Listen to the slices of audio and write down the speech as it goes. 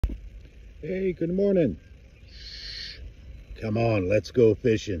Hey, good morning. Come on, let's go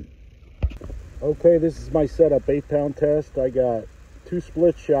fishing. Okay, this is my setup, 8-pound test. I got 2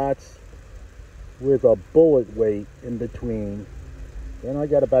 split shots with a bullet weight in between. Then I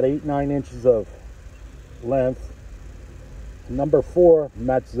got about 8-9 inches of length. Number 4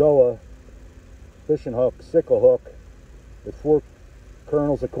 Matzoa fishing hook, sickle hook, with 4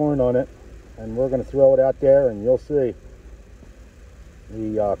 kernels of corn on it. And we're going to throw it out there and you'll see.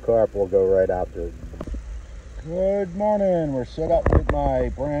 The carp will go right after it. Good morning. We're set up with my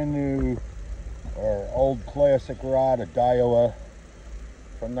brand new or old classic rod, a Daiwa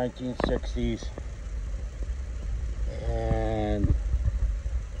from 1960s, and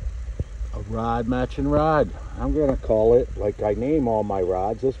a rod matching rod. I'm gonna call it, like I name all my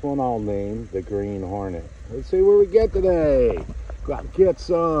rods, this one I'll name the Green Hornet. Let's see what we get today. Go out and get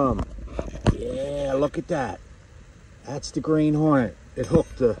some. Yeah, look at that. That's the Green Hornet. It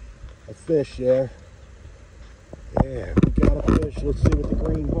hooked a fish there. Yeah, we got a fish. Let's see what the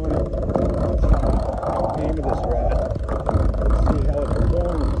Green Hornet. That's the name of this rod. Let's see how it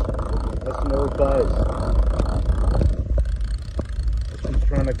performs. Listen to her buzz. She's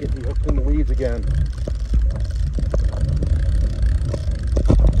trying to get me hooked in the weeds again.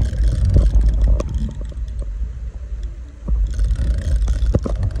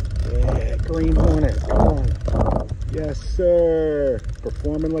 Yeah, Green Hornet. Come on. Yes, sir.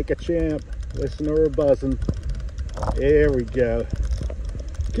 Performing like a champ. Listen to her buzzing. There we go.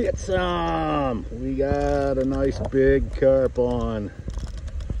 Get some. We got a nice big carp on.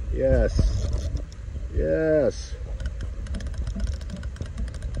 Yes. Yes.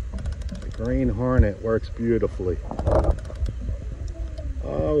 The Green Hornet works beautifully.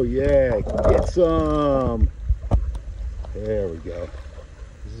 Oh, yeah. Get some. There we go.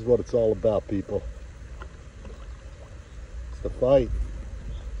 This is what it's all about, people. The fight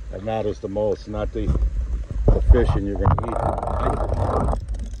that matters the most, not the fishing you're going to eat.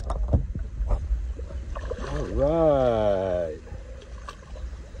 All right.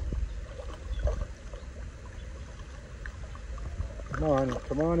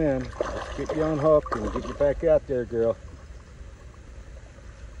 Come on in. Let's get you unhooked and get you back out there, girl.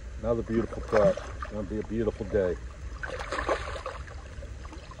 Another beautiful carp. It's going to be a beautiful day.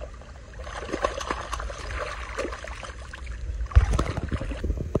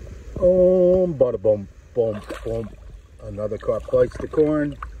 Bada boom, boom, boom. Another carp bites the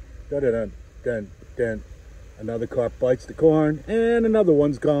corn. Dun, dun, dun. Another carp bites the corn, and another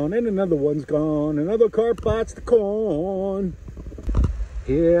one's gone, and another one's gone. Another carp bites the corn.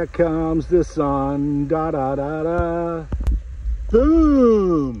 Here comes the sun. Da da da da.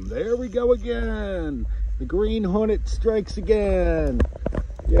 Boom! There we go again. The Green Hornet strikes again.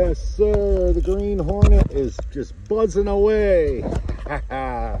 Yes, sir. The Green Hornet is just buzzing away. Ha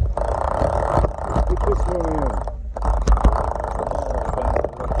ha. Put this one in.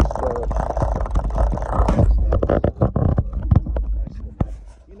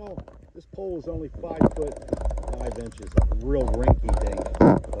 You know, this pole is only 5 foot 5 inches. A real rinky dink,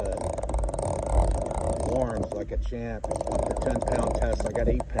 but forms like a champ. The 10-pound test. I got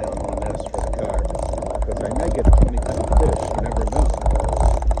 8-pound on this for the carp because I may get a 20-pound fish. You never know.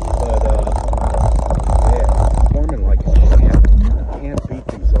 But yeah, forming like a champ. Can't beat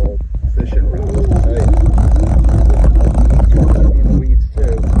these old fishing rods. Hey, in the weeds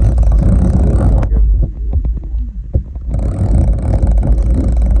too.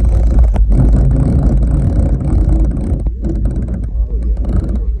 Oh yeah,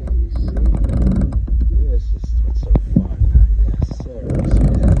 see? This is what's so fun. Yes, sir.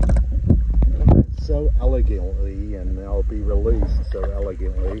 So elegantly, and they'll be released so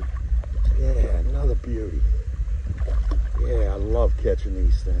elegantly. Yeah, another beauty. Yeah, I love catching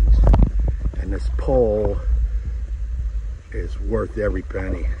these things. And this pole is worth every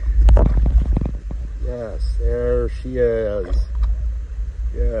penny. Yes, there she is.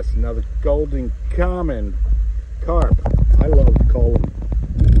 Yes, another golden common carp. I love to call them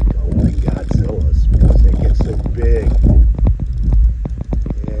golden Godzillas because they get so big.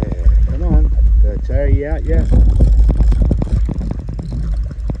 Yeah, come on. Did I tire you out yet?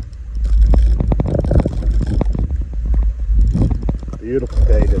 Beautiful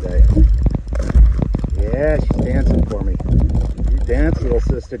day today. Yeah, she's dancing for me. You dance, little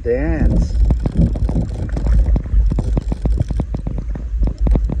sister, dance.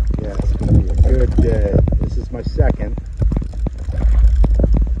 Yeah, it's going to be a good day. This is my second.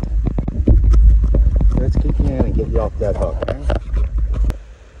 Let's kick you in and get you off that hook.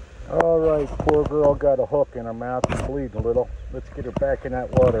 Right? All right, poor girl got a hook in her mouth and bleeding a little. Let's get her back in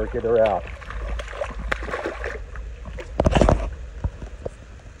that water, get her out.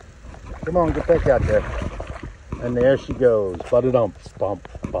 Come on, get back out there. And there she goes. Bud-a-dump, bump,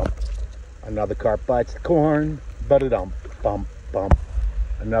 bump. Another carp bites the corn. Bud-a-dump, bump, bump.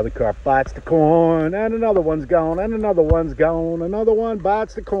 Another carp bites the corn. And another one's gone. And another one's gone. Another one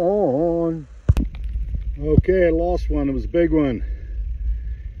bites the corn. Okay, I lost one. It was a big one.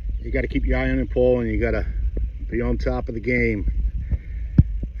 You got to keep your eye on the pole, and you got to be on top of the game.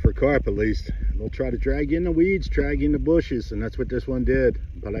 For carp, at least. They'll try to drag you in the weeds, drag you in the bushes, and that's what this one did.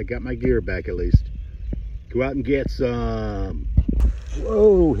 But I got my gear back, at least. Go out and get some.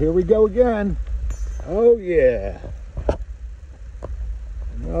 Whoa, here we go again. Oh, yeah.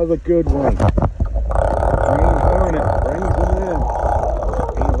 Another good one. Green hornet brings them in.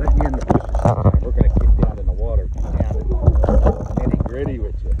 Ain't letting you in the bushes. We're going to get down in the water. Down in the nitty gritty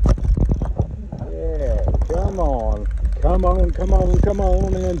with you. Yeah, come on. Come on, come on, come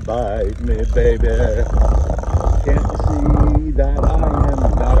on and bite me, baby. Can't you see that I am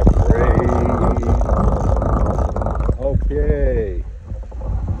not afraid? Okay.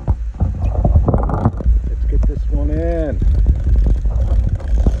 Let's get this one in.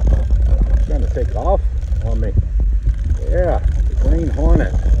 It's trying to take off on me. Yeah, the green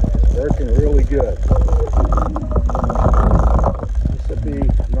hornet is working really good. This will be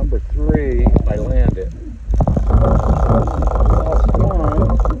number 3 if I land it. Last one,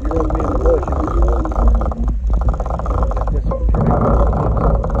 you're going to be in the bushes. This one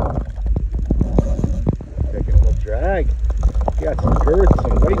taking a little drag. Got some girth,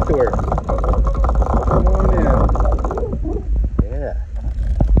 some weight to her. Come on in. Yeah.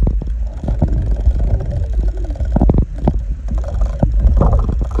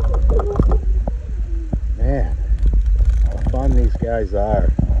 Man, how fun these guys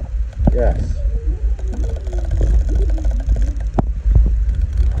are. Yes.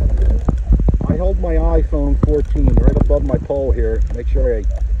 I hold my iPhone 14 right above my pole here. Make sure I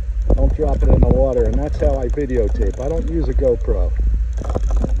don't drop it in the water, and that's how I videotape. I don't use a GoPro.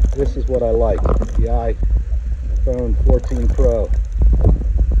 This is what I like, the iPhone 14 Pro.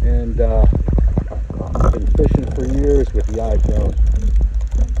 And I've been fishing for years with the iPhone.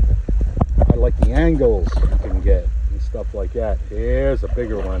 I like the angles you can get and stuff like that. Here's a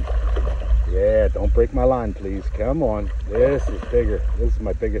bigger one. Yeah, don't break my line, please. Come on. This is bigger. This is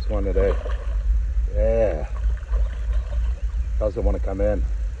my biggest one today. Yeah. Doesn't want to come in.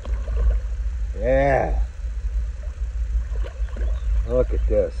 Yeah. Look at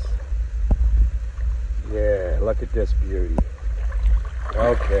this. Yeah, look at this beauty.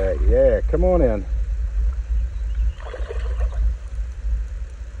 Okay, yeah, come on in.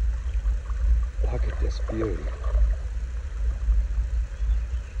 Look at this beauty.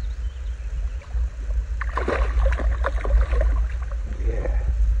 Yeah.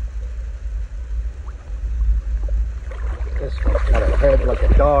 This one's got a head like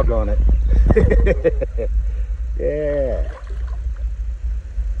a dog on it. Yeah.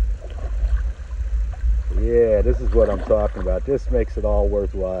 Yeah, this is what I'm talking about. This makes it all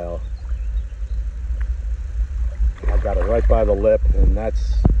worthwhile. I got it right by the lip, and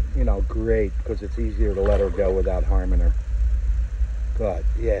that's, you know, great because it's easier to let her go without harming her. But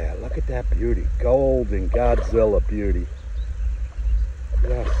yeah, look at that beauty. Golden Godzilla beauty.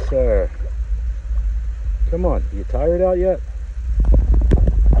 Yes, sir. Come on, you tired out yet?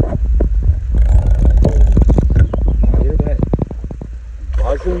 Hear that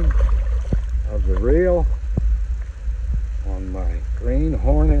buzzing of the reel on my green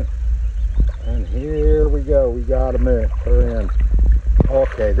hornet? And here we go. We got him in. Her in.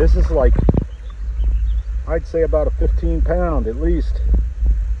 Okay, this is like, I'd say about a 15-pound at least.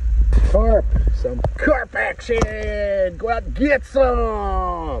 Carp. Some carp action. Go out and get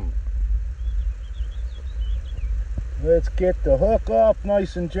some. Let's get the hook off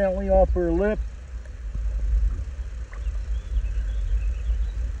nice and gently off her lip.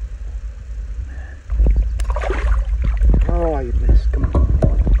 Oh, you missed. Come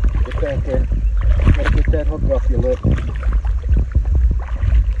on. Get back there. Gotta get that hook off your lip.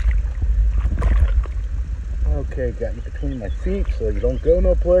 Okay, got you between my feet so you don't go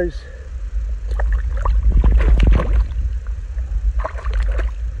no place.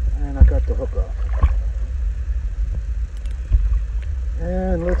 And I got the hook off.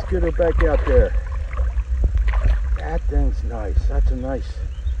 And let's get her back out there. That thing's nice. That's a nice,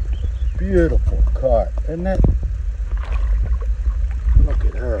 beautiful carp, isn't it? Look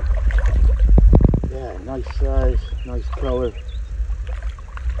at her. Yeah, nice size, nice color.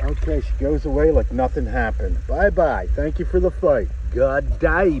 Okay, she goes away like nothing happened. Bye-bye. Thank you for the fight. Good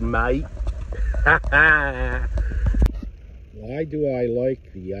day, mate. Why do I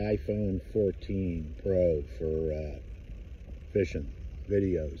like the iPhone 14 Pro for fishing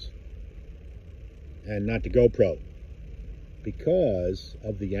videos? and not the GoPro, because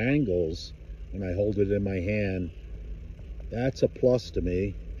of the angles when I hold it in my hand. That's a plus to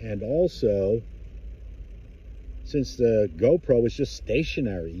me. And also, since the GoPro is just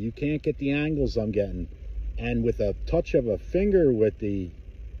stationary, you can't get the angles I'm getting. And with a touch of a finger with the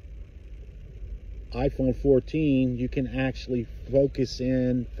iPhone 14, you can actually focus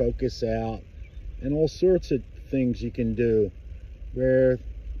in, focus out, and all sorts of things you can do, where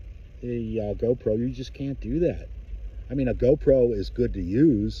the GoPro, you just can't do that. I mean, a GoPro is good to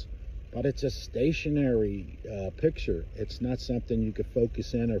use, but it's a stationary picture. It's not something you could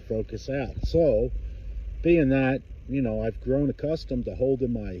focus in or focus out. So, being that, you know, I've grown accustomed to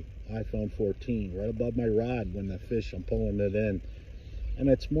holding my iPhone 14 right above my rod when the fish, I'm pulling it in. And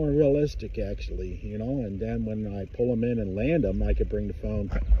it's more realistic, actually, you know. And then when I pull them in and land them, I could bring the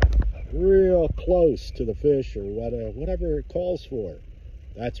phone real close to the fish or whatever it calls for.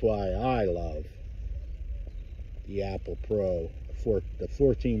 That's why I love the Apple Pro, the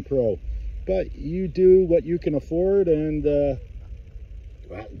 14 Pro. But you do what you can afford, and go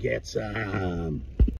out and get some.